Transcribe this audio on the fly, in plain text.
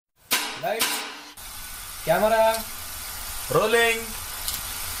Lights, camera, rolling,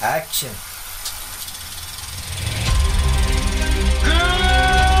 action. Good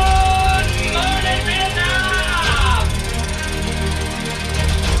morning, Vietnam!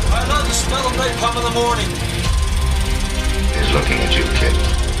 I love the smell of napalm in the morning. He's looking at you, kid.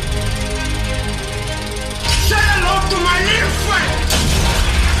 Say hello to my little friend!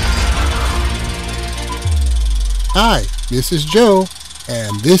 Hi, this is Joe,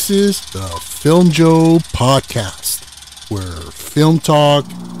 and this is the Filmjoe podcast, where film talk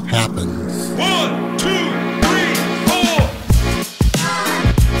happens. 1, 2, 3, 4.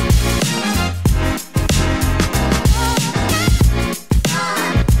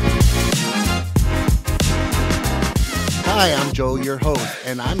 Hi, I'm Joe, your host,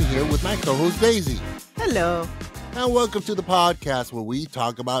 and I'm here with my co-host Daisy. Hello. And welcome to the podcast where we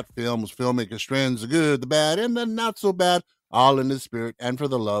talk about films, filmmakers, trends, the good, the bad, and the not so bad, all in the spirit and for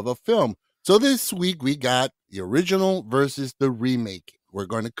the love of film. So this week we got the original versus the remake. We're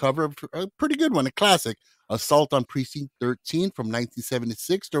going to cover a pretty good one, a classic, Assault on Precinct 13 from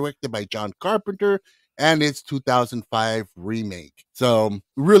 1976, directed by John Carpenter, and its 2005 remake. So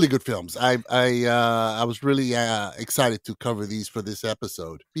really good films. I was really excited to cover these for this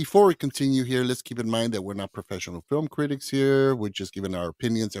episode. Before we continue here, let's keep in mind that we're not professional film critics here. We're just giving our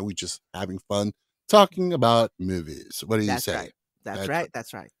opinions and we're just having fun talking about movies. What do you say? Right. That's right.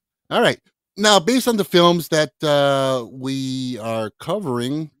 That's right. All right. Now, based on the films that we are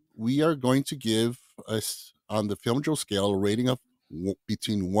covering, we are going to give us on the Filmjoe scale a rating of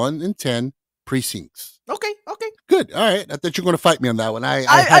between 1 and 10 precincts. Okay. Good. All right. I thought you were going to fight me on that one. I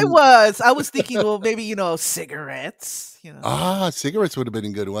was thinking, well, maybe, cigarettes, cigarettes would have been a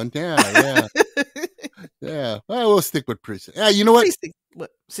good one. Yeah. Yeah. Well, we'll stick with precinct. Yeah, you know what? Precinct.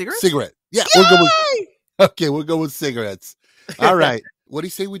 What? Cigarettes? Cigarette. Yeah, we'll go with cigarettes. All right. What do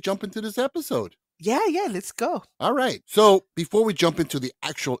you say we jump into this episode? Yeah, let's go. All right. So before we jump into the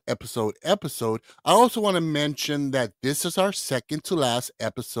actual episode, I also want to mention that this is our second to last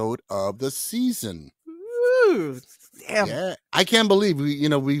episode of the season. Ooh, damn. Yeah. I can't believe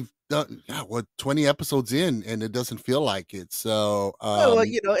we've done 20 episodes in and it doesn't feel like it. So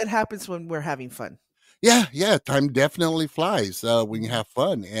it happens when we're having fun. Yeah, time definitely flies when you have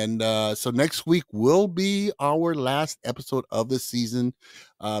fun. And so next week will be our last episode of the season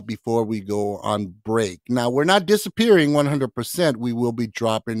before we go on break. Now, we're not disappearing 100%. We will be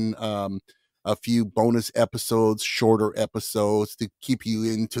dropping a few bonus episodes, shorter episodes to keep you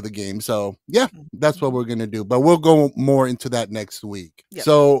into the game. So, yeah, that's what we're going to do. But we'll go more into that next week. Yep.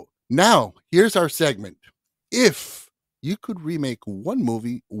 So now, here's our segment. If you could remake one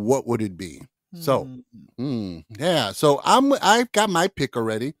movie, what would it be? So, yeah. So I've got my pick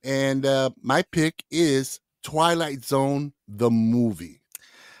already, and my pick is Twilight Zone the movie.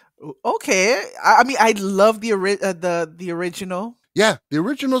 Okay. I mean, I love the original. Yeah, the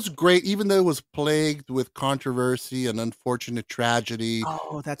original's great, even though it was plagued with controversy and unfortunate tragedy.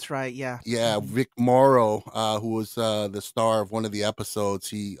 Oh, that's right. Yeah. Yeah, Vic Morrow, who was the star of one of the episodes,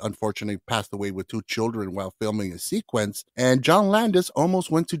 he unfortunately passed away with 2 children while filming a sequence, and John Landis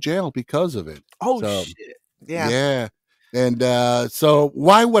almost went to jail because of it. Oh, shit. Yeah. Yeah. And so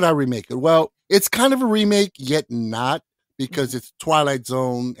why would I remake it? Well, it's kind of a remake, yet not, because it's Twilight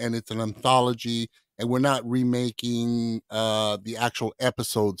Zone and it's an anthology, and we're not remaking the actual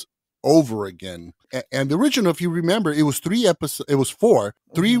episodes over again. And the original, if you remember, it was 3 episodes. It was 4.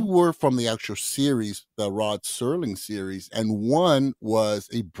 3 were from the actual series, the Rod Serling series, and 1 was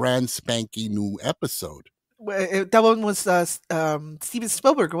a brand spanking new episode. That one was Steven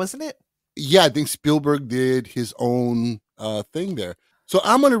Spielberg, wasn't it? Yeah, I think Spielberg did his own thing there. So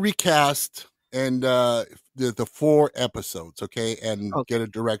I'm going to recast and the 4 episodes, okay, and get a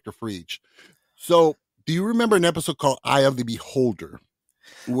director for each. So, do you remember an episode called "Eye of the Beholder"?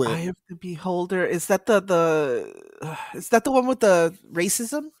 Eye of the Beholder. Is that is that the one with the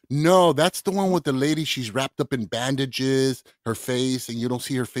racism? No, that's the one with the lady. She's wrapped up in bandages, her face, and you don't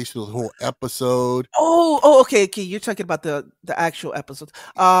see her face through the whole episode. Oh, okay. You're talking about the actual episode.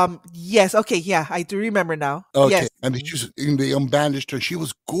 Yes. Okay. Yeah, I do remember now. Okay, Yes. and they unbandaged her. She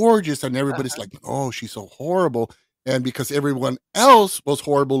was gorgeous, and everybody's like, "Oh, she's so horrible." And because everyone else was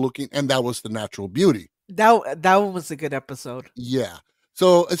horrible looking, and that was the natural beauty. That one was a good episode. Yeah.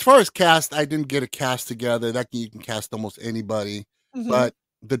 So as far as cast, I didn't get a cast together. You can cast almost anybody. But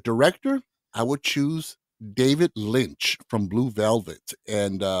the director, I would choose David Lynch from Blue Velvet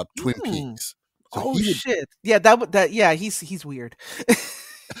and Twin Peaks. So shit. Yeah, he's weird.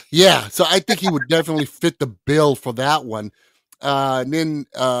 Yeah, so I think he would definitely fit the bill for that one. And then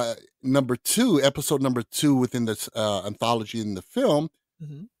episode number two within this anthology in the film,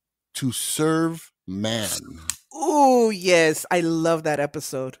 to serve man. Oh, yes. I love that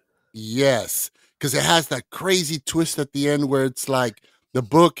episode. Yes, because it has that crazy twist at the end where it's like the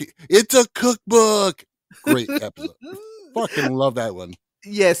book, it's a cookbook. Great episode. Fucking love that one.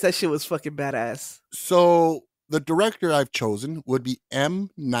 Yes, that shit was fucking badass. So the director I've chosen would be M.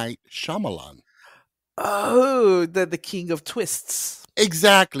 Night Shyamalan. Oh, the king of twists.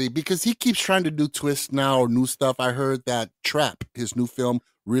 Exactly, because he keeps trying to do twists now or new stuff. I heard that Trap, his new film,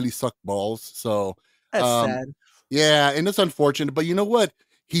 really sucked balls. So That's sad. yeah, and it's unfortunate. But you know what?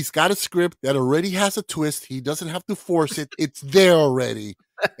 He's got a script that already has a twist. He doesn't have to force it. It's there already.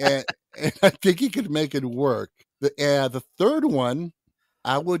 and I think he could make it work. The third one,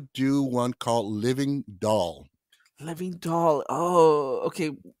 I would do one called Living Doll. Living Doll. Oh,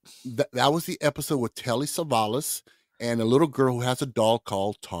 okay. That was the episode with Telly Savalas and a little girl who has a doll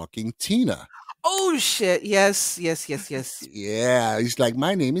called Talking Tina. Oh shit! Yes. Yeah, he's like,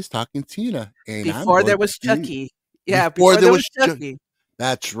 my name is Talking Tina, and Before there was Chucky. Yeah, before there was Chucky.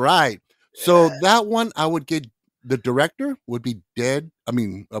 That's right. So that one, I would get the director would be dead. I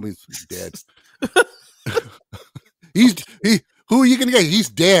mean, dead. Who are you gonna get? He's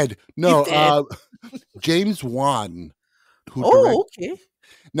dead. No, He's dead. James Wan. Okay.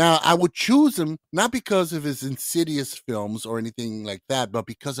 Now, I would choose him not because of his Insidious films or anything like that, but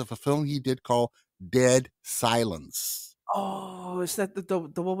because of a film he did called Dead Silence. Oh, is that the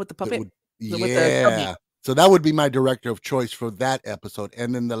one with the puppet? With the Yeah. So that would be my director of choice for that episode.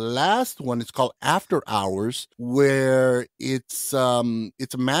 And then the last one is called After Hours, where it's a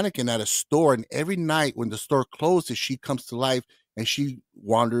mannequin at a store, and every night when the store closes, she comes to life and she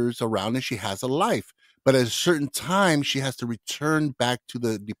wanders around and she has a life. But at a certain time, she has to return back to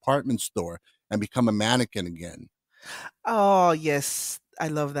the department store and become a mannequin again. Oh, yes. I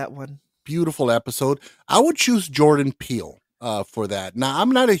love that one. Beautiful episode. I would choose Jordan Peele for that. Now, I'm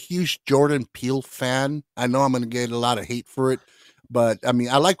not a huge Jordan Peele fan. I know I'm going to get a lot of hate for it. But, I mean,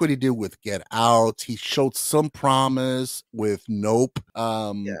 I like what he did with Get Out. He showed some promise with Nope.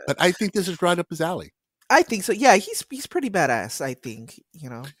 But I think this is right up his alley. I think so. Yeah, he's pretty badass, I think,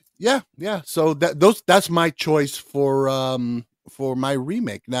 Yeah. So that's my choice for my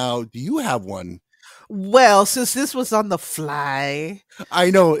remake. Now, do you have one? Well, since this was on the fly,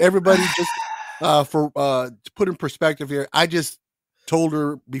 I know everybody just to put in perspective here, I just told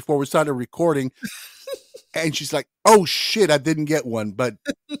her before we started recording, and she's like, "Oh shit, I didn't get one." But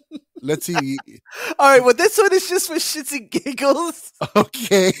let's see. All right, well, this one is just for shits and giggles.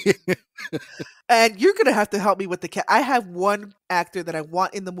 Okay. And you're gonna have to help me with the cat. I have one actor that I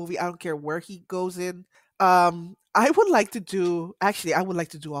want in the movie. I don't care where he goes in. I would like to do. Actually, I would like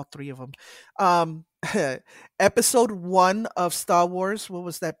to do all three of them. Episode 1 of Star Wars. What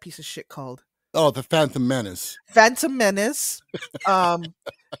was that piece of shit called? Oh, the Phantom Menace. Phantom Menace.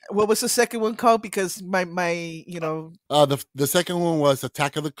 What was the second one called? Because my the second one was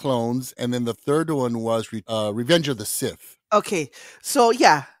Attack of the Clones, and then the third one was Revenge of the Sith. Okay, so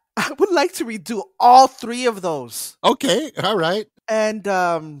yeah, I would like to redo all three of those. Okay, all right. And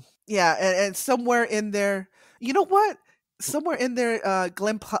and somewhere in there, you know what? Somewhere in there,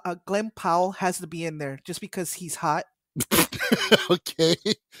 Glenn Powell has to be in there just because he's hot. Okay,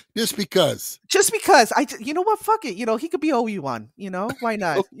 just because. You know what? Fuck it. He could be Obi-Wan. Why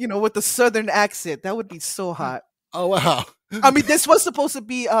not? With the southern accent, that would be so hot. Oh wow! I mean, this was supposed to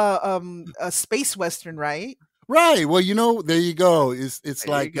be a space western, right? Right. Well, there you go. It's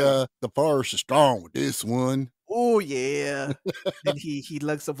like the force is strong with this one. Oh yeah. And he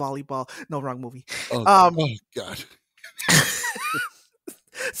lugs a volleyball. No, wrong movie. Oh God.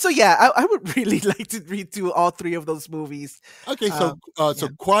 So yeah, I would really like to redo all three of those movies. Okay, so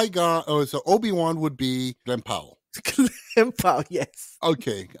Qui-Gon, so Obi-Wan would be Glenn Powell. Glenn Powell, yes.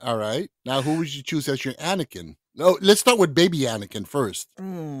 Okay, all right. Now, who would you choose as your Anakin? No, let's start with baby Anakin first.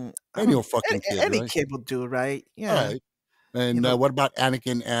 Any old fucking kid, any right? kid will do, right? Yeah. All right. And what about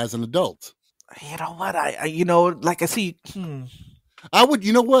Anakin as an adult? You know what? I like I see. I would.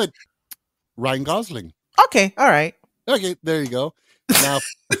 You know what? Ryan Gosling. Okay. All right. Okay. There you go. Now,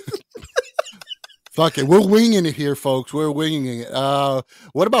 fuck it. We're winging it here, folks. We're winging it.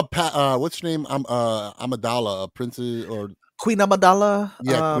 What about what's her name? Amidala, Princess or Queen Amidala.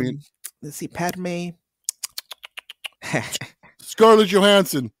 Yeah, Queen. Let's see, Padme. Scarlett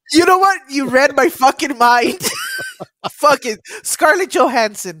Johansson. You know what? You read my fucking mind. Fucking Scarlett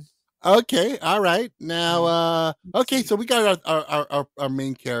Johansson. Okay, all right. Now, okay, so we got our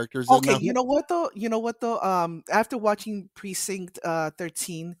main characters. Okay, you know what though? After watching Precinct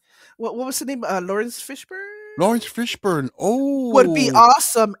 13, what was the name? Lawrence Fishburne. Lawrence Fishburne. would be Oh,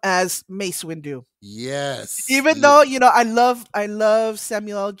 awesome as Mace Windu. yes. Even though, you know, I love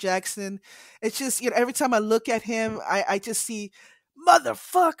Samuel L. Jackson. It's just, you know, every time I look at him, I just see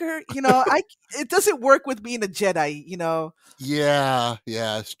motherfucker, you know, it doesn't work with being a Jedi, you know. Yeah,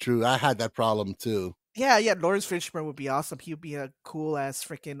 yeah, it's true. I had that problem too. Yeah, yeah, Lawrence Fishburne would be awesome. He would be a cool ass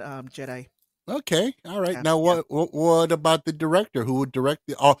freaking Jedi. Okay, all right. Yeah, Now, yeah. what about the director? Who would direct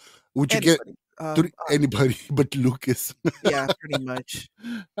the? Oh, would you get Anybody. Um, uh, anybody but Lucas? yeah, pretty much.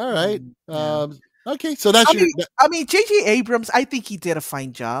 All right. Yeah. Okay, so that's I your. mean, I mean, J.J. Abrams, I think he did a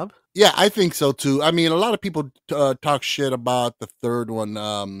fine job. Yeah, I think so too. I mean, a lot of people talk shit about the third one.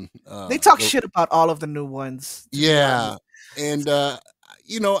 They talk shit about all of the new ones, to be honest. Yeah, and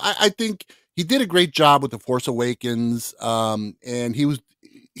I think he did a great job with the Force Awakens. And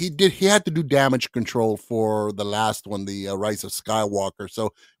he had to do damage control for the last one, the Rise of Skywalker.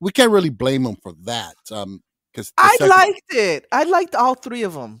 So we can't really blame him for that. Because the I second, liked it. I liked all three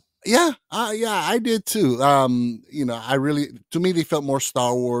of them. yeah, I did too. To me, they felt more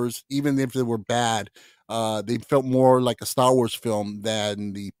Star Wars, even if they were bad. They felt more like a Star Wars film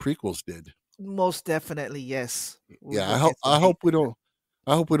than the prequels did. Most definitely, yes. Yeah, We'll get some I hate hope we for that. don't.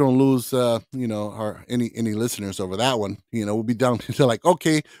 I hope we don't lose, our any listeners over that one. We'll be down to like,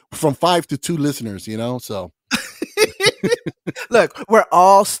 okay, from 5 to 2 listeners. So Look, we're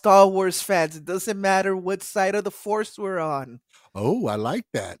all Star Wars fans. It doesn't matter what side of the Force we're on. oh, I like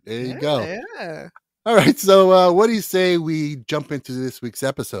that. There you Yeah, go. yeah. All right, so what do you say we jump into this week's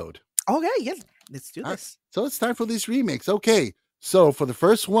episode? Okay, yeah. Let's do All right, this. so it's time for these remakes. Okay, so for the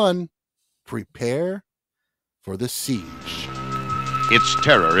first one, prepare for the siege. It's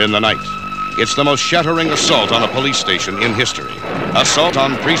terror in the night. It's the most shattering assault on a police station in history. Assault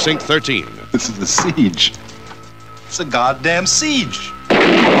on Precinct 13. This is the siege. It's a goddamn siege.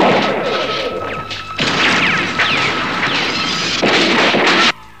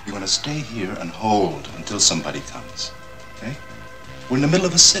 You're gonna stay here and hold until somebody comes. Okay? We're in the middle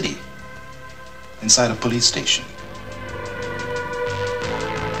of a city. Inside a police station.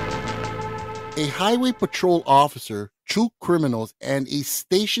 A highway patrol officer, two criminals, and a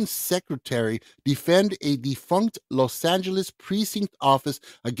station secretary defend a defunct Los Angeles precinct office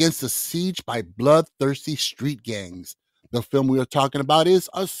against a siege by bloodthirsty street gangs. The film we are talking about is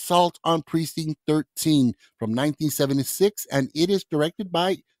Assault on Precinct 13 from 1976, and it is directed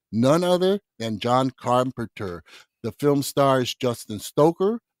by none other than John Carpenter. The film stars Justin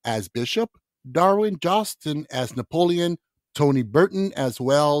Stoker as Bishop, Darwin Jostin as Napoleon, Tony Burton as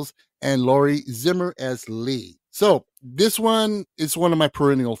Wells, and Laurie Zimmer as Lee. So this one is one of my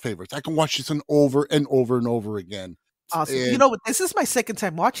perennial favorites. I can watch this one over and over and over again. Awesome. You And know what? This is my second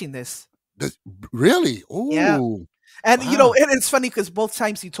time watching this. this, really? Yeah. Oh, And, you wow. know, and it's funny because both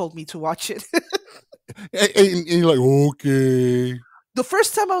times you told me to watch it. And you're like, okay. The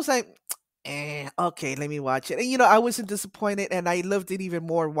first time I was like, okay, let me watch it. And, you know, I wasn't disappointed and I loved it even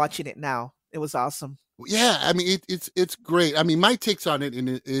more watching it now. It was awesome. Yeah, I mean it's great. I mean, my takes on it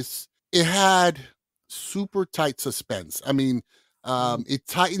is it had super tight suspense. I mean, it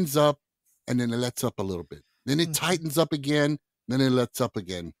tightens up and then it lets up a little bit. Then it Mhm. tightens up again, then it lets up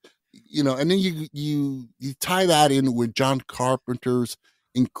again. And then you tie that in with John Carpenter's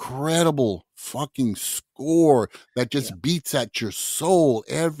incredible fucking score that just Yeah. beats at your soul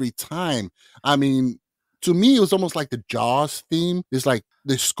every time. I mean, to me, it was almost like the Jaws theme. It's like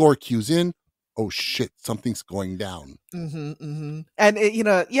the score cues in. Oh shit, something's going down. And, you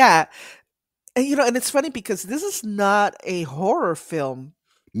know, yeah. And, you know, and it's funny because this is not a horror film,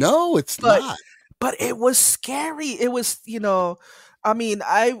 No, it's but not. but it was scary. It was, you know, I mean,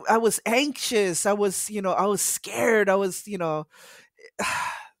 I was anxious. I was, you know, I was scared. I was, you know,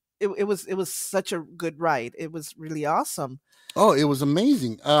 it was such a good ride. It was really awesome. Oh, it was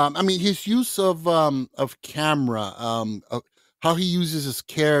amazing. I mean, his use of camera, how he uses his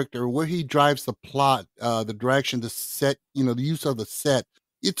character, where he drives the plot, the direction, the set, the use of the set.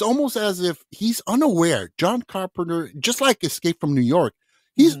 It's almost as if he's unaware. John Carpenter, just like Escape from New York,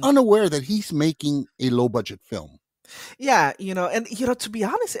 he's Mhm. unaware that he's making a low budget film. Yeah, you know, and you know, to be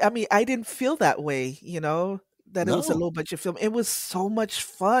honest, I mean, I didn't feel that way, you know, that it was a No. low budget film. It was so much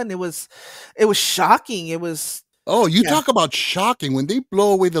fun. It was shocking. It was Oh, you yeah. talk about shocking when they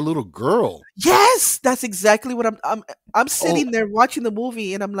blow away the little girl. Yes, that's exactly what I'm Oh, sitting there watching the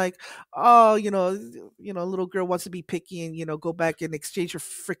movie and I'm like, "Oh, little girl wants to be picky and, you know, go back and exchange her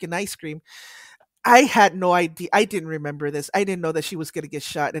freaking ice cream." I had no idea. I didn't remember this. I didn't know that she was gonna get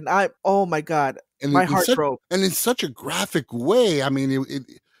shot, and oh my god, and my heart broke. in such a graphic way. I mean,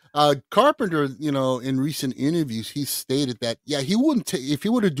 Carpenter, in recent interviews, he stated that yeah, he wouldn't if he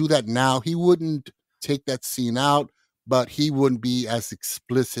were to do that now, he wouldn't take that scene out, but he wouldn't be as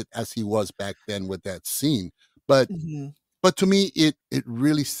explicit as he was back then with that scene. But Mhm. but to me, it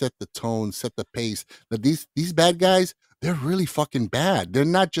really set the tone, set the pace. That these bad guys, they're really fucking bad. They're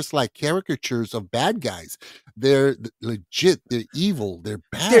not just like caricatures of bad guys. They're legit. They're evil. They're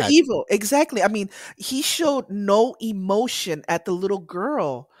They're bad. evil, exactly. I mean, he showed no emotion at the little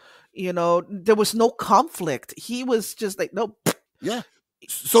girl, there was no conflict. He was just like, "Nope." Yeah.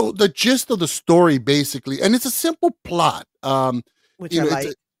 So the gist of the story, basically, and it's a simple plot. Which You I know,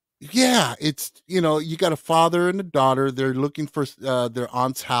 like. it's you got a father and a daughter. They're looking for their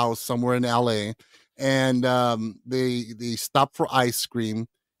aunt's house somewhere in L.A. and they stop for ice cream.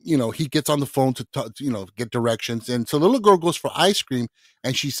 He gets on the phone to talk, get directions, and so the little girl goes for ice cream,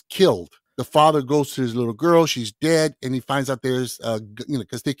 and she's killed. The father goes to his little girl, she's dead, and he finds out there's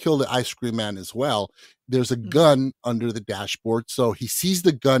because they killed the ice cream man as well. There's a Mhm, gun under the dashboard, so he sees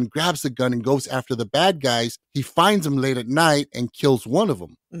the gun, grabs the gun, and goes after the bad guys. He finds them late at night and kills one of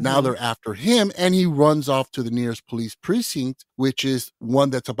them. Now mhm. they're after him, and he runs off to the nearest police precinct, which is one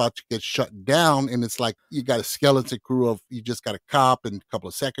that's about to get shut down. And it's like you got a skeleton crew of you just got a cop and a couple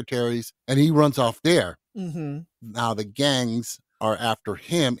of secretaries, and he runs off there. Mhm. Now the gangs are after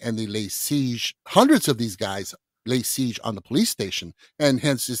him, and they lay siege. Hundreds of these guys lay siege on the police station, and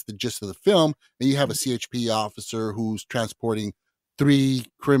hence is the gist of the film. And you have a CHP officer who's transporting 3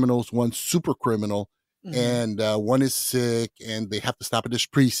 criminals, one super criminal, Mhm. and one is sick, and they have to stop at this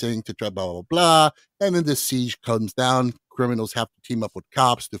precinct to try blah blah blah. And then the siege comes down. Criminals have to team up with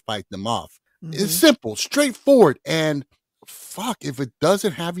cops to fight them off. It's Mhm. simple, straightforward, and fuck if it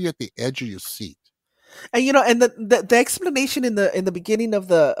doesn't have you at the edge of your seat. And the explanation in the beginning of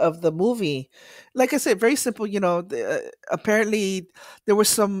the movie, like I said, very simple. Apparently there were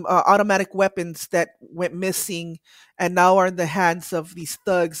some automatic weapons that went missing, and now are in the hands of these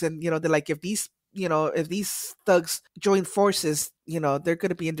thugs. And they're like, if these thugs join forces, they're going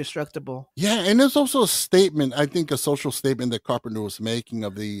to be indestructible. Yeah, and there's also a statement, I think a social statement that Carpenter was making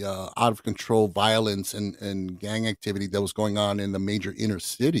of the out of control violence and gang activity that was going on in the major inner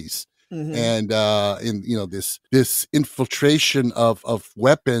cities. Hmm. And in this infiltration of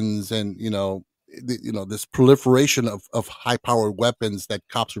weapons and this proliferation of high powered weapons that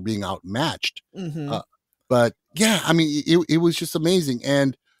cops were being outmatched. Hmm. Uh, but yeah, I mean it was just amazing.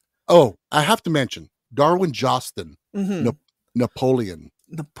 And oh, I have to mention Darwin Jostin, Na- Hmm. Napoleon.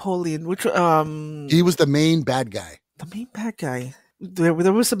 Napoleon, which He was the main bad guy. the main bad guy. There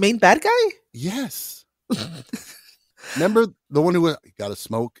was a main bad guy. Yes. Remember the one who got to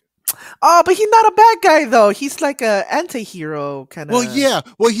smoke? Oh, but he's not a bad guy though. He's like a anti-hero kind Well, of. yeah.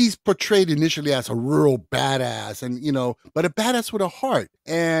 Well, he's portrayed initially as a rural badass and, but a badass with a heart.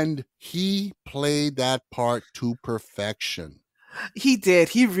 And he played that part to perfection. He did.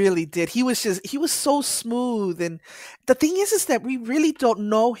 He really did. He was so smooth. And the thing is that we really don't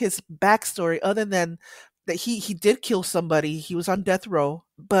know his backstory other than that he did kill somebody. He was on death row,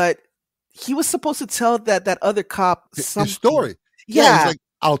 but he was supposed to tell that other cop His something. story. Yeah, he's Yeah. like,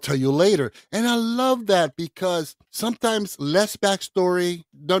 I'll tell you later. And I love that because sometimes less backstory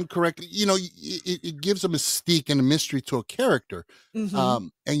done correctly, it gives a mystique and a mystery to a character. Hmm.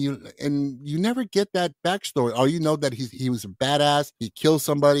 And you never get that backstory. All you know that he was a badass, he killed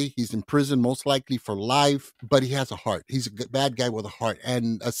somebody, he's in prison most likely for life, but he has a heart. He's a bad guy with a heart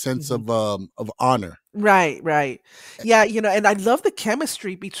and a sense Hmm. of honor. Right, right. Yeah, and I love the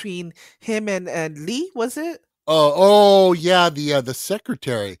chemistry between him and Lee, was it? Oh yeah, the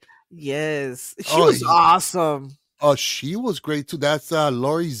secretary. Yes. She Oh, was awesome. she was great too. That's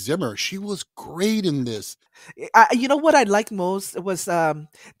Laurie Zimmer. She was great in this. You know what I liked most was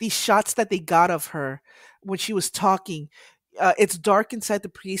these shots that they got of her when she was talking. It's dark inside the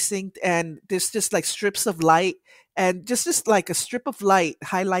precinct, and there's just like strips of light, and just like a strip of light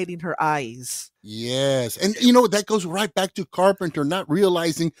highlighting her eyes. Yes, and that goes right back to Carpenter not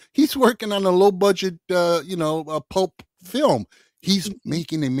realizing he's working on a low budget, a pulp film. He's Mhm,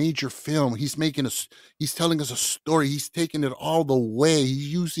 making a major film. He's telling us a story. He's taking it all the way.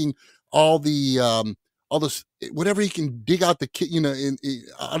 He's using all the all this whatever he can dig out the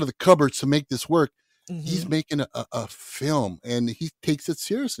out of the cupboards to make this work. He's mhm. making a film, and he takes it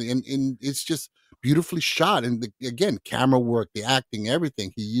seriously, and it's just beautifully shot. And again, camera work, the acting,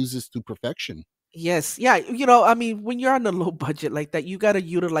 everything he uses to perfection. Yes, yeah. I mean, when you're on a low budget like that, you got to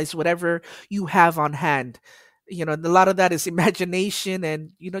utilize whatever you have on hand. And a lot of that is imagination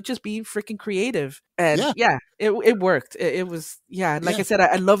and just being freaking creative. And Yeah, yeah, it worked. It was yeah. And like yeah. I said,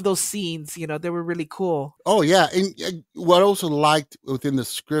 I love those scenes. They were really cool. Oh, yeah, and what I also liked within the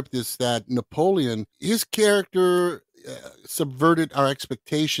script is that Napoleon, his character, subverted our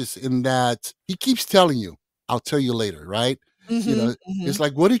expectations in that he keeps telling you, "I'll tell you later," right? You Mhm, know, it's mhm.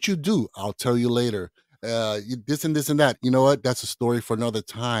 like, "What did you do?" "I'll tell you later." This and this and that. You know what? That's a story for another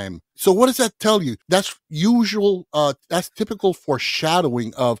time. So what does that tell you? That's usual. That's typical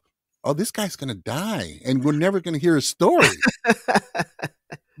foreshadowing of, oh, this guy's gonna die, and we're never gonna hear his story.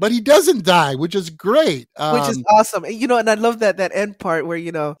 But he doesn't die, which is great. Which is awesome. And, and I love that end part where,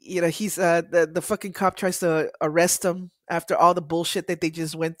 he's the fucking cop tries to arrest him after all the bullshit that they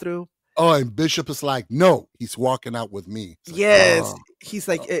just went through. Oh, and Bishop is like, no, he's walking out with me. It's like, Yes. He's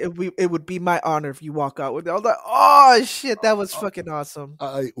like, it would be my honor if you walk out with me. I was like, oh shit, that was fucking awesome.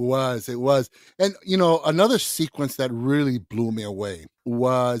 It was. And, another sequence that really blew me away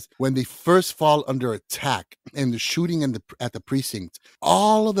was when they first fall under attack and the shooting at the precinct.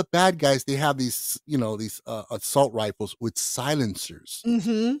 All of the bad guys, they have these assault rifles with silencers.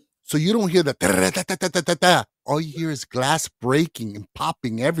 Mm-hmm. So you don't hear the ta-ta-ta-ta-ta-ta-ta. All you hear is glass breaking and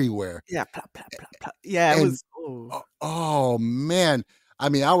popping everywhere. Yeah, plop, plop, plop, plop. Yeah, it And was. Oh. oh man. I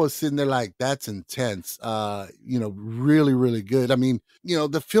mean, I was sitting there like, that's intense. Really, really good. I mean,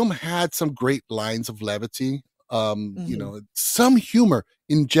 the film had some great lines of levity. Mhm. Some humor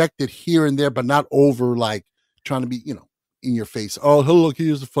injected here and there, but not over like trying to be, in your face. Oh, look,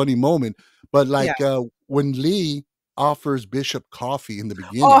 here's a funny moment. But Yeah. like when Lee offers Bishop coffee in the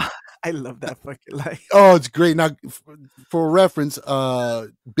beginning. Oh, I love that fucking line. Oh, it's great. Now, for reference,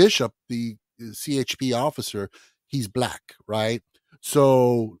 Bishop, the CHP officer, he's black, right?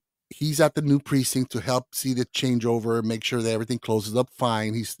 So he's at the new precinct to help see the changeover, make sure that everything closes up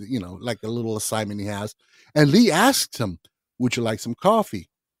fine. He's, like a little assignment he has. And Lee asks him, "Would you like some coffee?"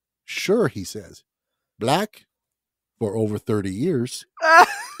 "Sure," he says. "Black for over 30 years.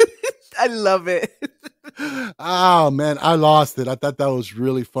 I love it. Oh man, I lost it. I thought that was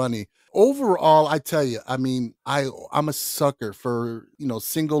really funny. Overall, I tell you, I mean, I'm a sucker for,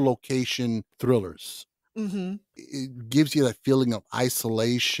 single location thrillers. Mm-hmm. It gives you that feeling of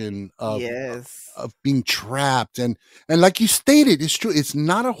isolation, Yes. of being trapped, and like you stated, it's true. It's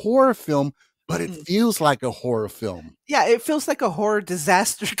not a horror film, but it Mm-mm. feels like a horror film. Yeah, it feels like a horror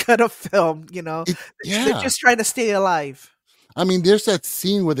disaster kind of film, They're Yeah. just trying to stay alive. I mean, there's that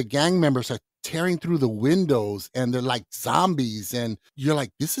scene where the gang members are tearing through the windows and they're like zombies, and you're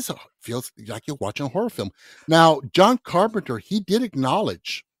like, feels like you're watching a horror film. Now, John Carpenter, he did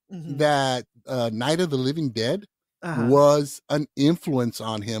acknowledge Mhm. that Night of the Living Dead Uh-huh. was an influence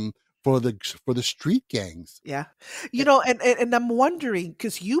on him for the street gangs. Yeah. Eh, And I'm wondering,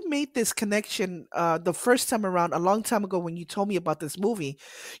 because you made this connection the first time around a long time ago when you told me about this movie.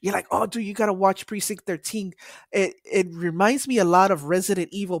 You're like, oh, dude, you gotta watch Precinct 13. It reminds me a lot of Resident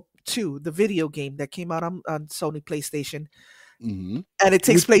Evil 2, the video game that came out on Sony PlayStation. mhm. And it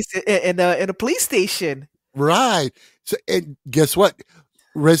takes Which place in a police station. right. So, and guess what?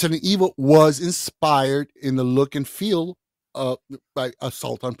 Resident Evil was inspired in the look and feel by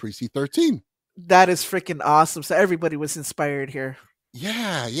Assault on Precinct 13. That is freaking awesome. So everybody was inspired here.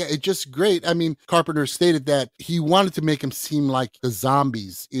 Yeah, it's just great. I mean, Carpenter stated that he wanted to make him seem like the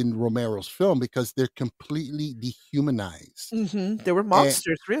zombies in Romero's film because they're completely dehumanized. They were And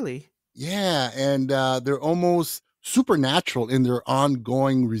monsters, really. yeah, and they're almost supernatural in their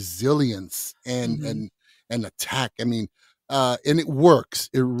ongoing resilience and Mhm. and attack. I mean, and it works.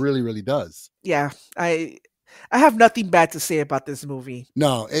 It really, really does. Yeah, I have nothing bad to say about this movie.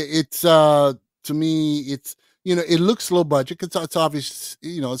 No, it's to me, it's it looks low budget because it's obvious,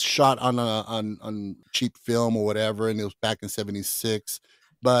 it's shot on on cheap film or whatever, and it was back in '76.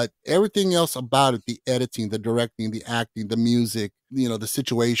 But everything else about it, the editing, the directing, the acting, the music, the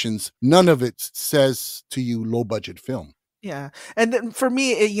situations, none of it says to you low budget film. Yeah, and then for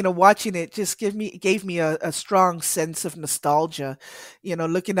me, watching it just gave me a strong sense of nostalgia.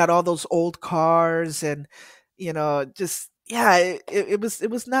 Looking at all those old cars and just yeah, it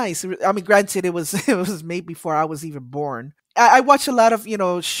was nice. I mean, granted, it was it was made before I was even born. I watch a lot of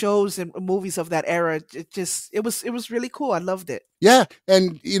shows and movies of that era. It was really cool. I loved it. Yeah,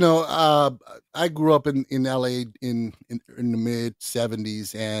 and I grew up in LA in the mid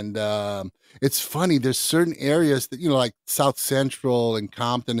 '70s, and it's funny. There's certain areas that like South Central and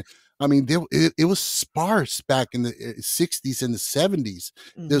Compton. I mean, it was sparse back in the '60s and the '70s.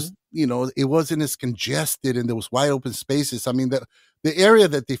 There's Hmm. it wasn't as congested, and there was wide open spaces. I mean, the area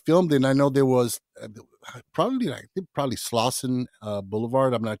that they filmed in, I know there was probably Slauson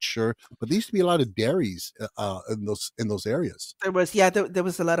Boulevard. I'm not sure, but there used to be a lot of dairies in those areas. There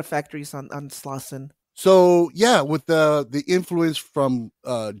was a lot of factories on Slauson. So yeah, with the influence from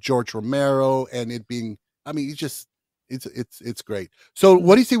George Romero and it being, I mean, It's great. So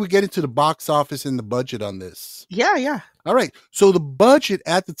what do you say we get into the box office and the budget on this? Yeah. All right. So the budget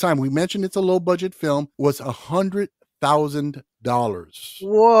at the time, we mentioned it's a low budget film, was $100,000.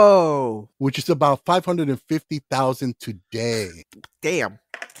 Whoa. Which is about $550,000 today. Damn.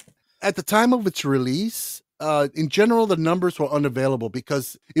 At the time of its release, in general, the numbers were unavailable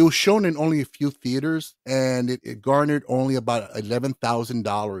because it was shown in only a few theaters, and it garnered only about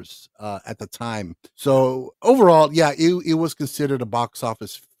 $11,000 at the time. So overall, yeah, it was considered a box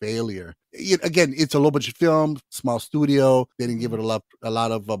office failure. Again, it's a low budget film, small studio. They didn't give it a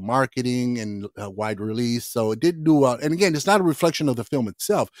lot of marketing and a wide release, so it didn't do well. And again, it's not a reflection of the film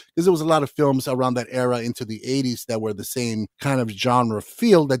itself, because there was a lot of films around that era into the 80s that were the same kind of genre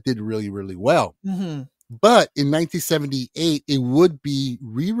feel that did really, really well. Mm-hmm. But in 1978, it would be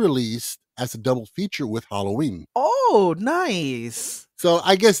re-released as a double feature with Halloween. Oh, nice. So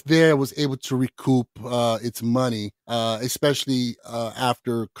I guess there it was able to recoup its money, especially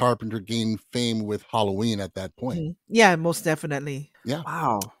after Carpenter gained fame with Halloween at that point. Mhm. Yeah, most definitely. Yeah.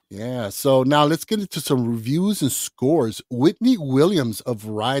 Wow. Yeah. So now let's get into some reviews and scores. Whitney Williams of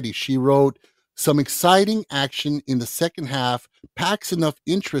Variety, she wrote, "Some exciting action in the second half packs enough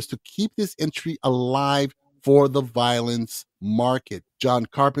interest to keep this entry alive for the violence market. John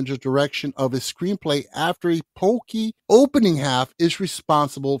Carpenter's direction of his screenplay after a pokey opening half is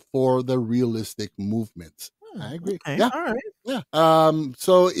responsible for the realistic movements." I agree. Okay. Yeah. All right. Yeah.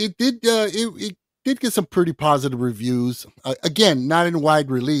 So it did it did get some pretty positive reviews. Again, not in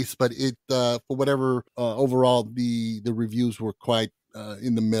wide release, but it for whatever overall the reviews were quite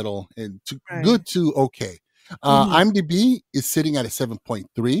in the middle and good to okay. IMDb is sitting at a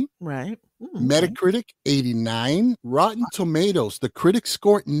 7.3. Right. Metacritic 89. Rotten Tomatoes, the critic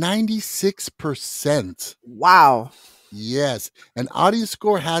score 96%. Wow. Yes. And audience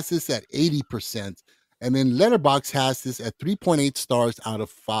score has this at 80%. And then Letterboxd has this at 3.8 stars out of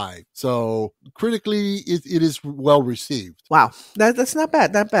 5. So critically, it is well received. Wow. That's not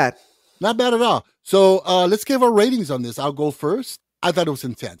bad. Not bad. Not bad at all. So let's give our ratings on this. I'll go first. I thought it was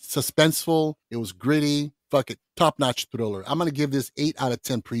intense, suspenseful. It was gritty. Fuck it. Top-notch thriller. I'm going to give this 8 out of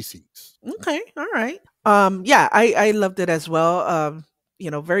 10 precincts. Okay. All right. Yeah, I loved it as well.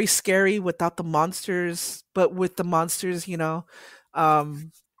 Very scary without the monsters, but with the monsters,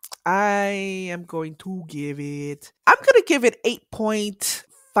 I am going to give it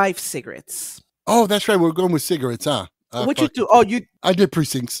 8.5 cigarettes. Oh, that's right. We're going with cigarettes, huh? What you do? Oh, I did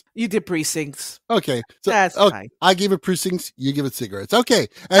precincts. You did precincts. Okay. So, that's fine. I gave it precincts. You give it cigarettes. Okay.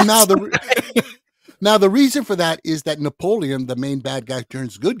 And now now the reason for that is that Napoleon, the main bad guy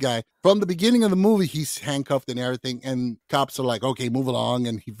turns good guy, from the beginning of the movie, he's handcuffed and everything. And cops are like, okay, move along.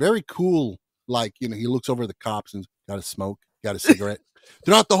 And he's very cool. Like, he looks over the cops and got a smoke, got a cigarette.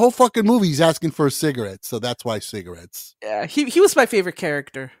 Throughout the whole fucking movie, he's asking for a cigarette. So that's why cigarettes. Yeah, he was my favorite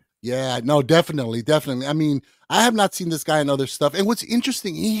character. Yeah, no, definitely. I mean, I have not seen this guy in other stuff. And what's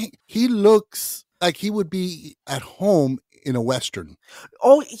interesting, he looks like he would be at home in a Western.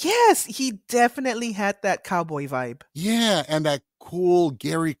 Oh, yes. He definitely had that cowboy vibe. Yeah, and that cool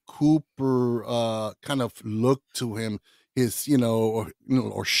Gary Cooper kind of look to him. His,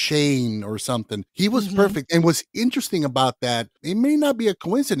 or Shane or something. He was perfect. And what's interesting about that, it may not be a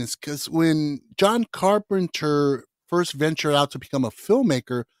coincidence, because when John Carpenter first ventured out to become a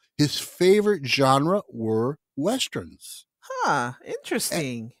filmmaker, his favorite genre were Westerns. Huh,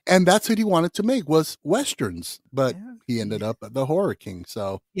 interesting. And that's what he wanted to make, was Westerns. But he ended up the Horror King.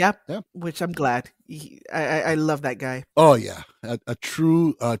 So yeah, which I'm glad. I love that guy. Oh yeah, a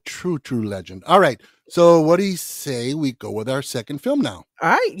true legend. All right, so what do you say we go with our second film now?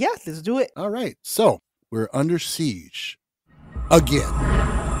 All right, yeah, let's do it. All right, so we're Under Siege again.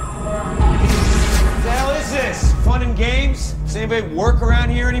 What the hell is this? Fun and games? Does anybody work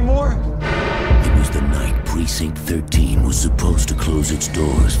around here anymore? It was the night Precinct 13 was supposed to close its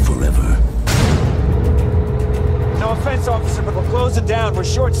doors forever. No offense, officer, but we're closing down. We're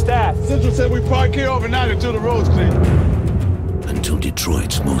short-staffed. Central said we park here overnight until the road's clear. Until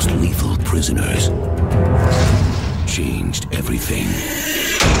Detroit's most lethal prisoners changed everything.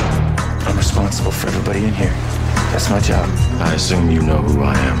 I'm responsible for everybody in here. That's my job. I assume you know who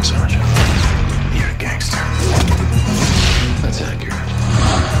I am, Sergeant. You're a gangster. That's accurate.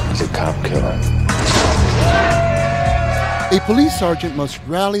 He's a cop killer. A police sergeant must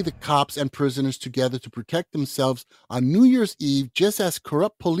rally the cops and prisoners together to protect themselves on New Year's Eve, just as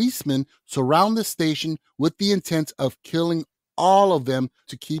corrupt policemen surround the station with the intent of killing all of them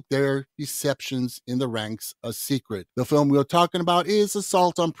to keep their deceptions in the ranks a secret. The film we're talking about is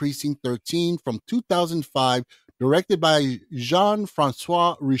Assault on Precinct 13 from 2005, directed by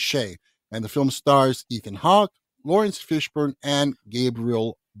Jean-Francois Richet. And the film stars Ethan Hawke, Lawrence Fishburne, and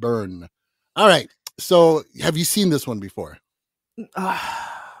Gabriel Byrne. All right. So have you seen this one before?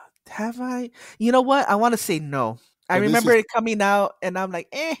 Have I? You know what? I want to say no. I So this remember is it coming out, and I'm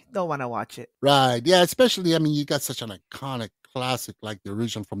like, don't want to watch it. right. Yeah, especially, I mean, you got such an iconic classic like the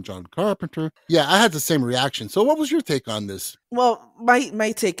original from John Carpenter. Yeah, I had the same reaction. So what was your take on this? Well,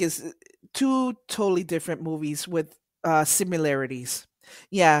 my take is two totally different movies with similarities.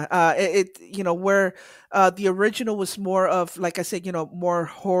 Yeah, where the original was more of, like I said, more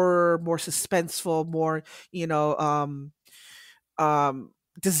horror, more suspenseful, more you know um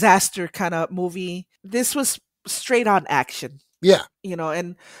disaster kind of movie. This was straight on action, Yeah.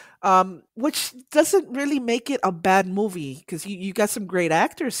 and which doesn't really make it a bad movie because you got some great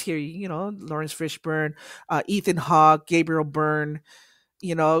actors here. Lawrence Fishburne, Ethan Hawke, Gabriel Byrne.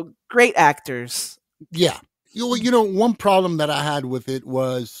 Great actors. Yeah. One problem that I had with it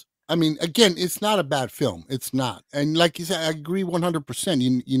was, I mean, again, it's not a bad film. It's not. And like you said, I agree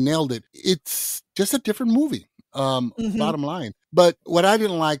 100%. You nailed it. It's just a different movie. Hmm. Bottom line. But what I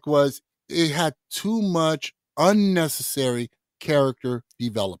didn't like was it had too much unnecessary character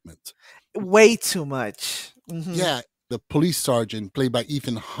development. Way too much. Hmm. Yeah, the police sergeant played by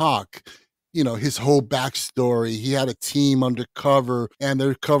Ethan Hawke, his whole backstory. He had a team undercover, and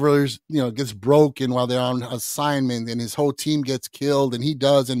their covers, gets broken while they're on assignment, and his whole team gets killed, and he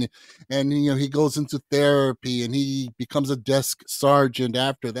does, and he goes into therapy, and he becomes a desk sergeant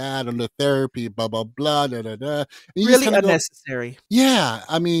after that under therapy, blah blah blah, da da da. And you just Really kind of go, unnecessary. yeah.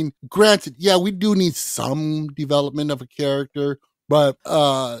 I mean, granted, yeah, we do need some development of a character, but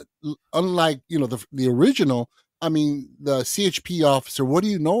unlike the original, I mean, the CHP officer, what do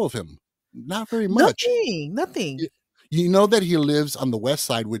you know of him? Not very much. Nothing. You know that he lives on the West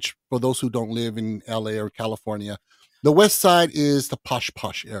Side, which for those who don't live in LA or California, the West Side is the posh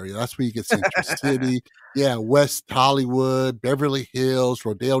area. That's where you get Central City. Yeah, West Hollywood, Beverly Hills,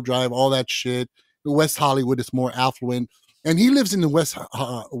 Rodeo Drive, all that shit. West Hollywood is more affluent. And he lives in the West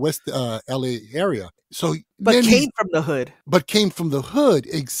LA area. So But then came from the hood. but came from the hood,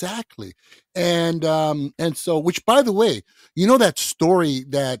 exactly. And so, which, by the way, that story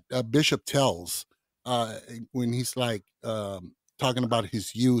that Bishop tells when he's like talking about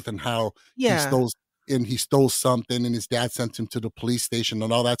his youth and how Yeah. he stole something, and his dad sent him to the police station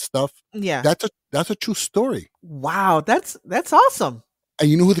and all that stuff. Yeah. That's a true story. Wow, that's awesome. And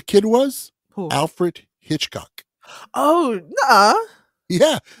you know who the kid was? Who? Alfred Hitchcock. Oh, nah.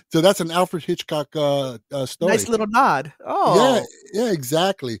 Yeah, so that's an Alfred Hitchcock story. Nice little nod. Oh. Yeah,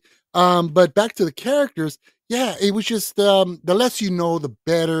 exactly. But back to the characters, yeah, it was just the less you know, the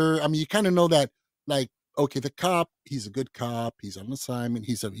better. I mean, you kind of know that, like, okay, the cop, he's a good cop, he's on assignment,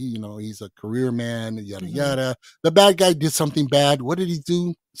 he's a career man, yada Mhm. yada. The bad guy did something bad. What did he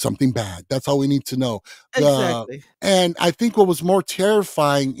do? Something bad. That's all we need to know. Exactly. And I think what was more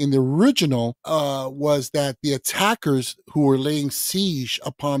terrifying in the original was that the attackers who were laying siege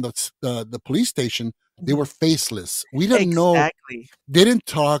upon the police station, they were faceless. We didn't know. Exactly. They didn't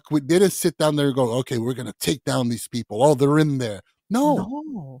talk. We didn't sit down there and go, okay, we're going to take down these people. Oh, they're in there. No.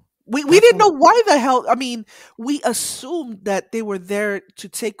 No. We didn't know why the hell. I mean, we assumed that they were there to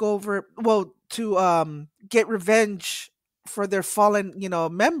take over, well, to get revenge for their fallen,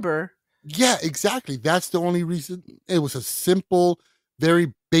 member. Yeah, exactly. That's the only reason. It was a simple,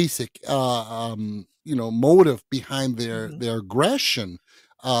 very basic, motive behind Mhm. their aggression,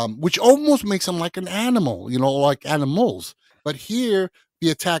 which almost makes them like an animal, like animals. But here, the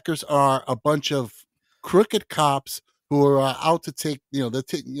attackers are a bunch of crooked cops who are out to take,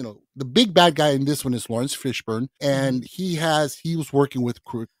 the big bad guy in this one is Lawrence Fishburne, and he was working with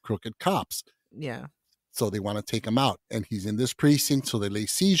crooked cops. Yeah. So they want to take him out, and he's in this precinct, so they lay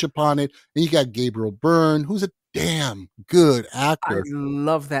siege upon it. And you got Gabriel Byrne, who's a damn good I actor.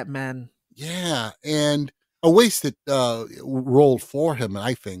 love that man. Yeah, and a wasted role for him,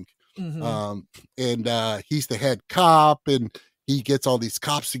 I think. Mhm. And he's the head cop, and he gets all these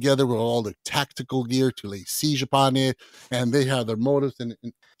cops together with all the tactical gear to lay siege upon it, and they have their motives, and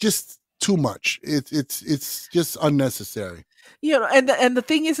just too much. It's just unnecessary. And the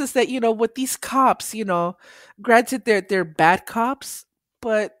thing is that with these cops, granted they're bad cops,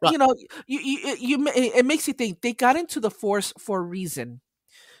 but Right, it makes you think they got into the force for a reason,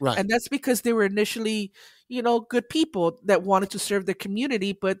 right, and that's because they were initially good people that wanted to serve their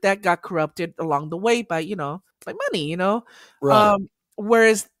community, but that got corrupted along the way by money. right.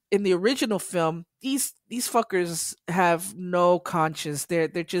 Whereas in the original film, these fuckers have no conscience. They're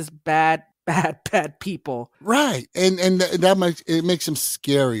just bad bad people. Right, and that makes them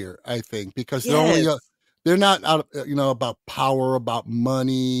scarier, I think, because Yes. They're not out, about power, about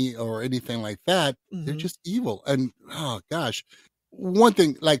money, or anything like that. They're just evil. And oh gosh, one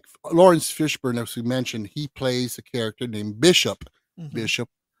thing like Lawrence Fishburne, as we mentioned, he plays a character named Bishop. Bishop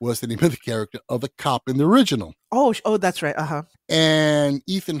was the name of the character of the cop in the original. Oh, that's right. And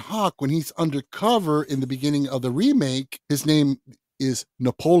Ethan Hawke, when he's undercover in the beginning of the remake, his name is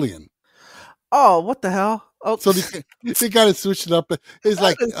Napoleon. Oh, what the hell? Oh, so they got to switch it up. It's that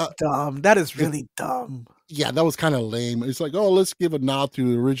like is dumb. That is really dumb. Yeah, that was kind of lame. It's like, oh, let's give a nod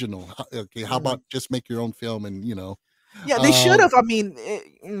to the original. Okay, how about just make your own film and Yeah, they should have. I mean,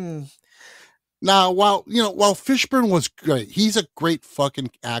 Now, while Fishburne was great, he's a great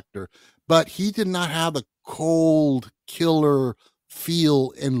fucking actor, but he did not have the cold killer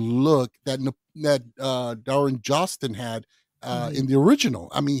feel and look that Darren Jostin had in the original.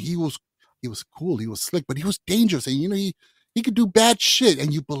 I mean, he was cool, he was slick, but he was dangerous, and he could do bad shit,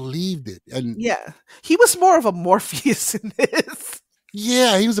 and you believed it. And yeah, he was more of a Morpheus in this.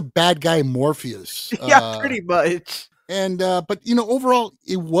 Yeah, he was a bad guy Morpheus. Yeah, pretty much. And but overall,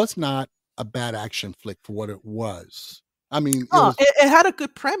 it was not a bad action flick for what it was. I mean, it had a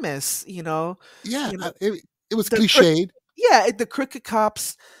good premise, Yeah, it was cliched. The crooked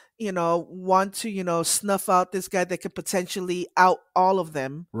cops, want to, snuff out this guy that could potentially out all of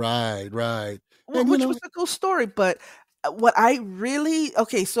them. Right. Which was a cool story, but what I really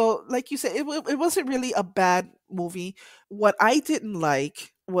so like you said, it wasn't really a bad movie. What I didn't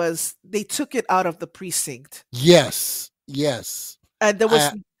like was they took it out of the Precinct. Yes. And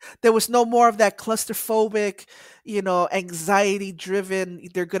there was no more of that claustrophobic, anxiety driven,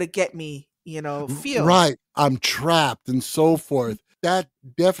 they're gonna get me, feel. Right. I'm trapped and so forth. That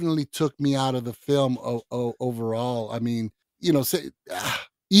definitely took me out of the film overall. I mean,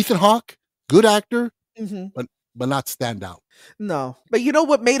 Ethan Hawke, good actor, but not stand out. No. But you know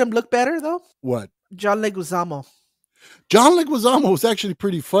what made him look better though? What? John Leguizamo. John Leguizamo was actually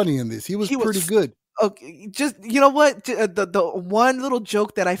pretty funny in this. He was pretty good. Okay, just what the one little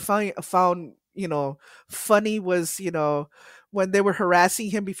joke that I found funny was when they were harassing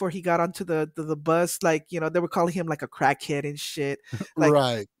him before he got onto the bus, like they were calling him like a crackhead and shit, like,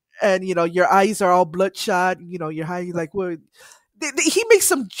 right? And your eyes are all bloodshot. You're high, like what? He makes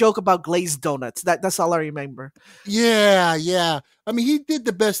some joke about glazed donuts. That's all I remember. Yeah. I mean, he did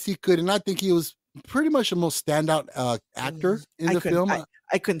the best he could, and I think he was pretty much the most standout actor in the film.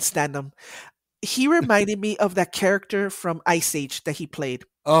 I couldn't stand him. He reminded me of that character from Ice Age that he played.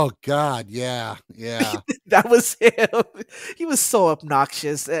 Oh God, yeah. That was him. He was so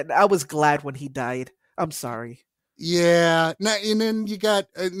obnoxious, and I was glad when he died. I'm sorry. Yeah. Now, and then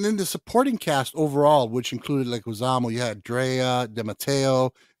the supporting cast overall, which included Leguizamo, you had Drea De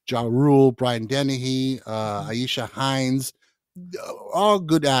Matteo, Ja Rule, Brian Dennehy, Aisha Hines, all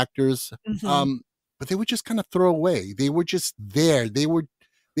good actors. But they were just kind of throwaway. They were just there.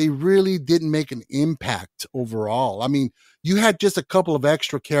 They really didn't make an impact overall. I mean, you had just a couple of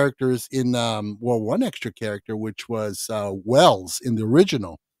extra characters in, one extra character, which was Wells in the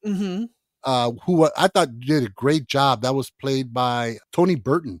original, who I thought did a great job. That was played by Tony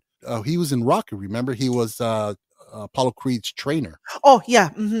Burton. He was in Rocky, remember? He was Apollo Creed's trainer. Oh,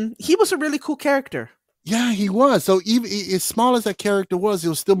 yeah. He was a really cool character. Yeah, he was. So even as small as that character was, it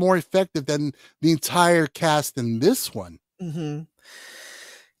was still more effective than the entire cast in this one.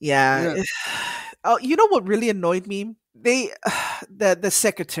 Yeah. Oh, you know what really annoyed me? The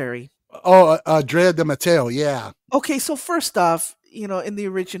secretary. Oh, Drea De Matteo, yeah. Okay, so first off, in the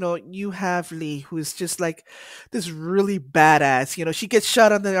original, you have Lee, who's just like this really badass. She gets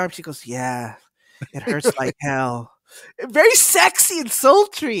shot on the arm. She goes, "Yeah, it hurts like hell." Very sexy and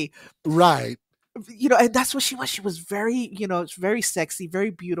sultry. Right. And that's what she was. She was very, it's very sexy,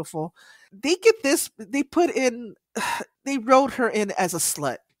 very beautiful. They wrote her in as a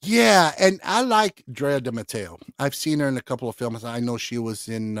slut. Yeah, and I like Drea De Matteo. I've seen her in a couple of films. I know she was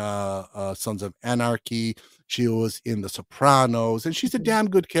in Sons of Anarchy. She was in The Sopranos, and she's a damn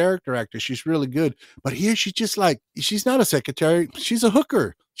good character actor. She's really good. But here, she's just she's not a secretary. She's a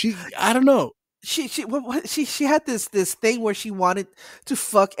hooker. I don't know. She had this thing where she wanted to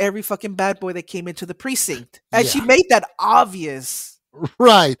fuck every fucking bad boy that came into the precinct, and she made that obvious.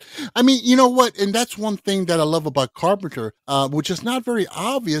 Right. I mean, you know what? And that's one thing that I love about Carpenter, which is not very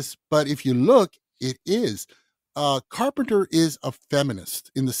obvious, but if you look, it is. Carpenter is a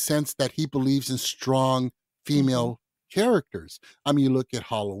feminist in the sense that he believes in strong female characters. I mean, you look at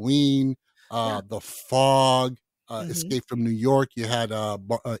Halloween, The Fog, Escape from New York. You had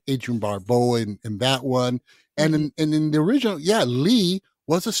Adrienne Barbeau in that one. And in the original, Lee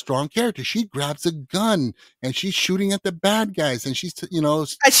was a strong character. She grabs a gun and she's shooting at the bad guys, and she's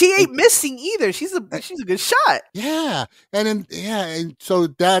And she ain't missing either. She's a good shot. yeah, and so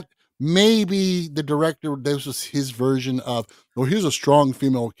that maybe the director, this was his version of, well, here's a strong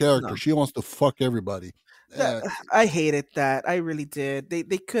female character. No. She wants to fuck everybody. I hated that. I really did.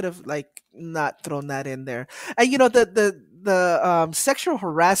 They could have like not thrown that in there. And the sexual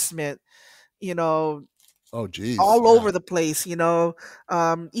harassment, Oh geez, all over the place.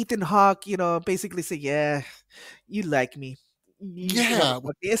 Ethan Hawke, basically said, "Yeah, you like me." Yeah.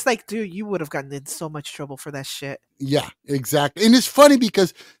 It's like, dude, you would have gotten in so much trouble for that shit. Yeah, exactly. And it's funny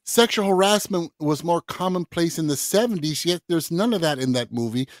because sexual harassment was more commonplace in the 70s, yet there's none of that in that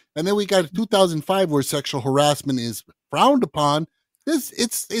movie. And then we got 2005 where sexual harassment is frowned upon.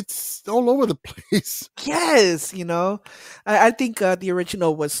 It's all over the place. Yes, I think the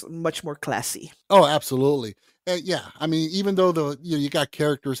original was much more classy. Oh, absolutely. Yeah, I mean, even though you got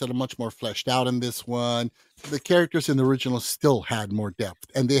characters that are much more fleshed out in this one, the characters in the original still had more depth,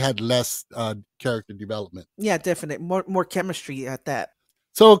 and they had less character development. Yeah, definitely more chemistry at that.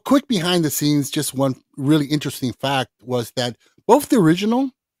 So, quick behind the scenes, just one really interesting fact was that both the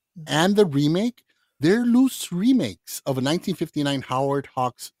original and the remake, they're loose remakes of a 1959 Howard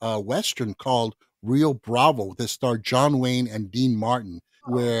Hawks Western called Rio Bravo that starred John Wayne and Dean Martin,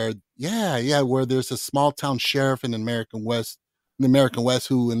 where there's a small town sheriff in the American West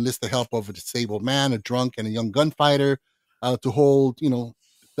who enlists the help of a disabled man, a drunk, and a young gunfighter to hold,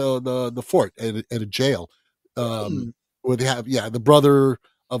 the fort at a jail. Where they have, the brother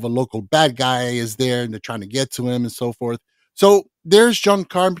of a local bad guy is there and they're trying to get to him and so forth. So there's John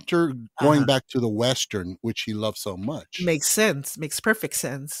Carpenter going back to the Western, which he loves so much. Makes sense. Makes perfect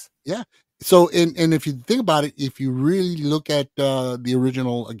sense. Yeah. So, and if you think about it, if you really look at the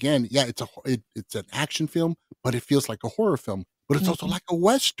original again, it's an action film, but it feels like a horror film, but it's also like a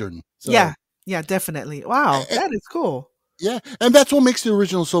Western. So, yeah, definitely. Wow, that is cool. Yeah, and that's what makes the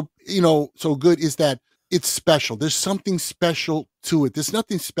original so good is that it's special. There's something special to it. There's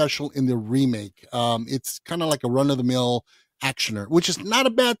nothing special in the remake. It's kind of like a run-of-the-mill actioner, which is not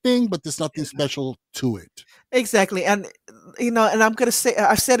a bad thing, but there's nothing special to it. Exactly. And and I'm gonna say,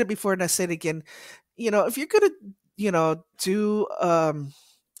 I've said it before and I say it again, if you're gonna do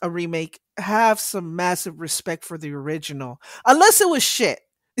a remake, have some massive respect for the original. Unless it was shit.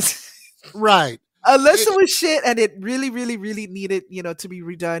 Right. Unless it was shit and it really, really, really needed, to be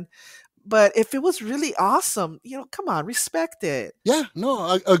redone. But if it was really awesome, come on, respect it. Yeah,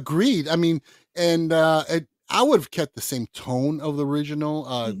 no, agreed. I mean, and I would have kept the same tone of the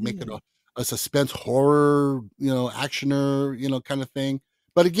original, make it a suspense horror, actioner, kind of thing.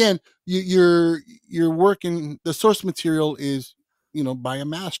 But again, you're working. The source material is, by a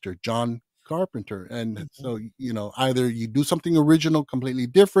master, John Carpenter, and so either you do something original, completely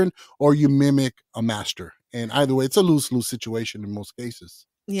different, or you mimic a master. And either way, it's a lose-lose situation in most cases.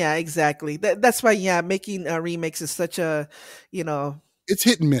 Yeah, exactly. That's why, making remakes is such a, it's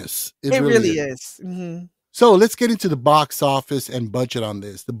hit and miss. It really is. Mm-hmm. So let's get into the box office and budget on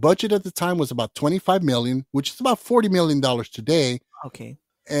this. The budget at the time was about $25 million, which is about $40 million today. Okay.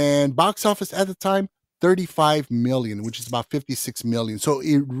 And box office at the time, $35 million, which is about $56 million. So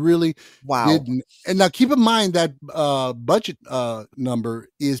it really didn't. And now keep in mind that budget number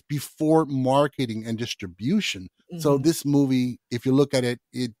is before marketing and distribution. Mm-hmm. So this movie, if you look at it,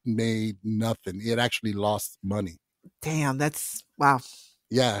 it made nothing. It actually lost money. Damn, that's wow.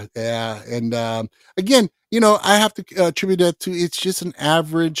 Yeah. And again, I have to attribute that to it's just an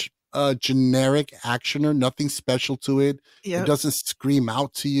average generic actioner, nothing special to it. Yep. It doesn't scream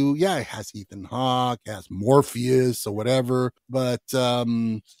out to you. Yeah, it has Ethan Hawke, it has Morpheus or whatever, but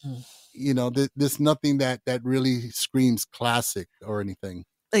there's nothing that really screams classic or anything.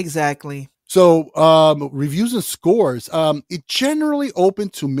 Exactly. So reviews and scores. It generally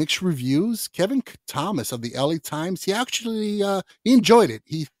opened to mixed reviews. Kevin Thomas of the LA Times, he actually he enjoyed it.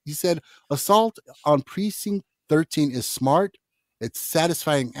 He said Assault on Precinct 13 is smart. It's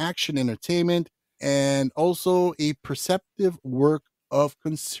satisfying action entertainment and also a perceptive work of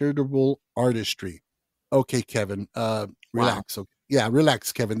considerable artistry. Okay, Kevin, relax. Wow. Okay. Yeah,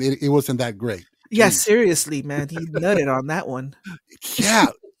 relax, Kevin. It wasn't that great. Yeah, seriously, man. He nutted on that one. Yeah.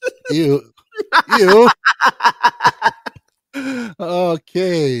 Ew.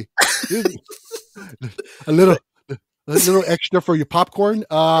 Okay. A little extra for your popcorn.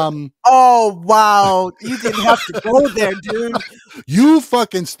 Oh wow, you didn't have to go there, dude. You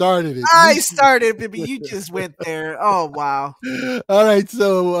fucking started it. I started, baby. You just went there. Oh wow. All right,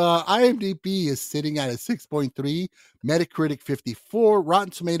 so IMDb is sitting at a 6.3, Metacritic 54,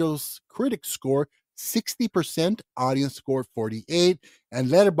 Rotten Tomatoes critic score 60%, audience score 48, and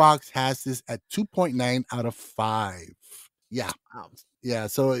Letterboxd has this at 2.9 out of 5. Yeah. Yeah,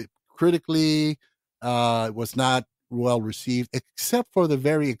 so critically it was not well received, except for the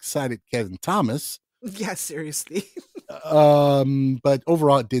very excited Kevin Thomas. Yeah, seriously. But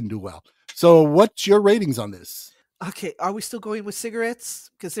overall, it didn't do well. So what's your ratings on this? Okay, are we still going with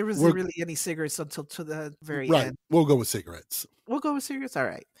cigarettes? Because there wasn't really any cigarettes until to the very end. We'll go with cigarettes. We'll go with cigarettes. All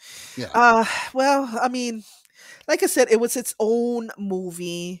right. Yeah. Well, I mean, like I said, it was its own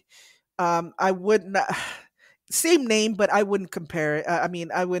movie. I would not same name, but I wouldn't compare it. I mean,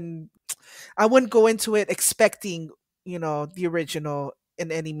 I wouldn't go into it expecting, the original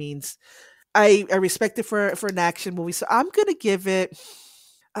in any means. I respect it for an action movie, so I'm gonna give it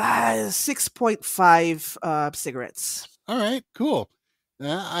 6.5 cigarettes. All right, cool.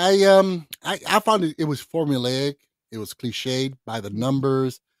 I found it was formulaic. It was cliched by the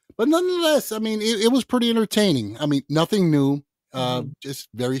numbers, but nonetheless, I mean, it was pretty entertaining. I mean, nothing new, just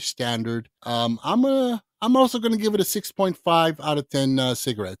very standard. I'm also gonna give it a 6.5 out of 10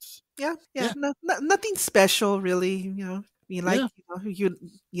 cigarettes. Yeah. Nothing special, really. You like you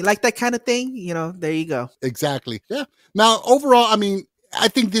like that kind of thing, there you go. Exactly. Yeah. Now, overall, I mean, I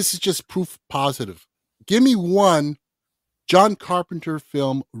think this is just proof positive. Give me one John Carpenter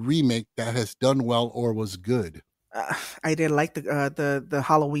film remake that has done well or was good. I didn't like the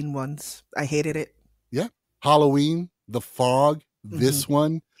Halloween ones. I hated it. Yeah. Halloween, The Fog, this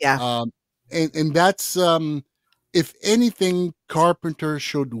one. Yeah. And that's if anything, Carpenter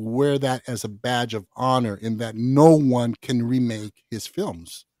should wear that as a badge of honor in that no one can remake his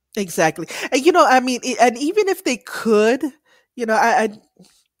films. Exactly. And, I mean, and even if they could, I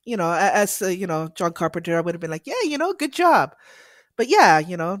as John Carpenter, I would have been like, yeah, good job. But yeah,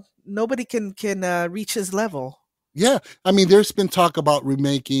 nobody can reach his level. Yeah. I mean, there's been talk about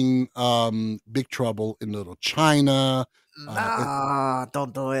remaking Big Trouble in Little China.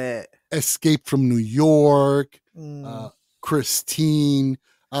 Don't do it. Escape from New York. Christine.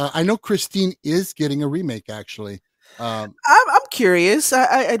 I know Christine is getting a remake, actually. I'm curious.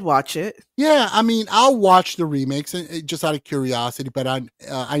 I'd watch it. Yeah, I mean, I'll watch the remakes just out of curiosity, but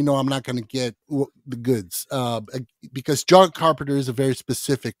I know I'm not going to get the goods because John Carpenter is a very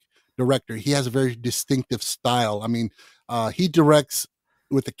specific director. He has a very distinctive style. I mean, he directs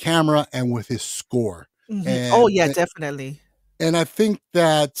with the camera and with his score. And, definitely. And I think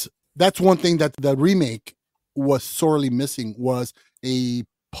that's one thing that the remake was sorely missing, was a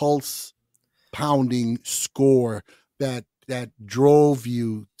pulse pounding score that drove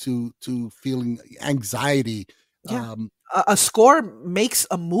you to feeling anxiety. Yeah. A score makes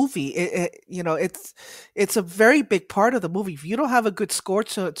a movie. It's a very big part of the movie. If you don't have a good score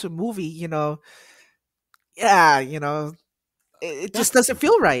to movie, it just doesn't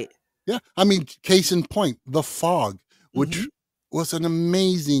feel right. Yeah. I mean, case in point, The Fog, which was an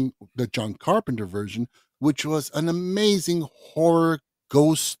amazing, the John Carpenter version, which was an amazing horror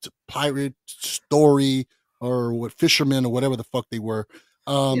ghost pirate story, or what, fishermen or whatever the fuck they were.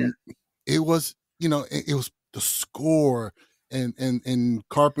 It was, it was the score and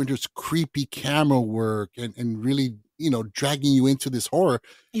Carpenter's creepy camera work and really, dragging you into this horror.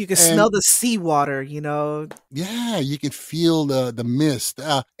 You can smell the seawater, Yeah, you can feel the mist.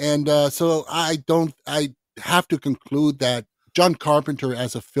 So I have to conclude that John Carpenter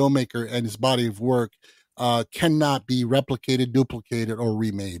as a filmmaker and his body of work cannot be replicated, duplicated, or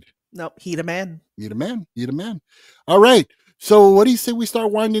remade. Nope, he the man. You the man. You the man. All right. So what do you say we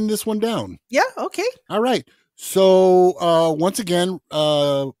start winding this one down? Yeah, okay. All right. So once again,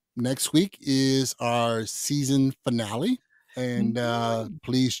 next week is our season finale. And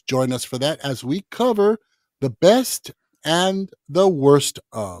please join us for that as we cover the best and the worst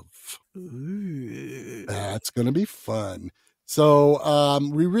of. Ooh. That's going to be fun. So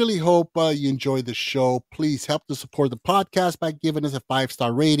we really hope you enjoyed the show. Please help to support the podcast by giving us a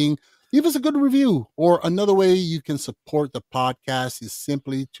 5-star rating. Leave us a good review. Or another way you can support the podcast is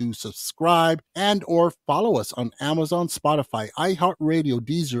simply to subscribe and or follow us on Amazon, Spotify, iHeartRadio,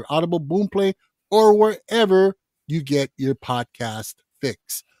 Deezer, Audible, Boomplay, or wherever you get your podcast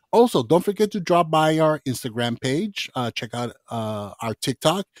fix. Also, don't forget to drop by our Instagram page, check out our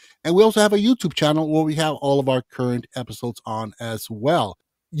TikTok, and we also have a YouTube channel where we have all of our current episodes on as well.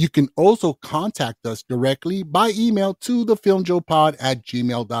 You can also contact us directly by email to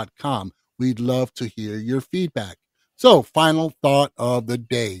thefilmjoepod@gmail.com. We'd love to hear your feedback. So, final thought of the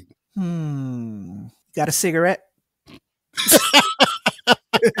day. Got a cigarette?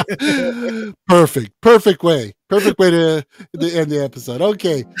 Perfect way to end the episode.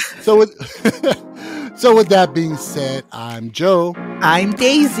 Okay, so with that being said, I'm Joe. I'm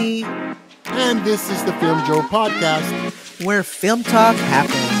Daisy. And this is the Filmjoe podcast, where film talk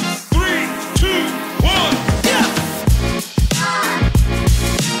happens. 3, 2,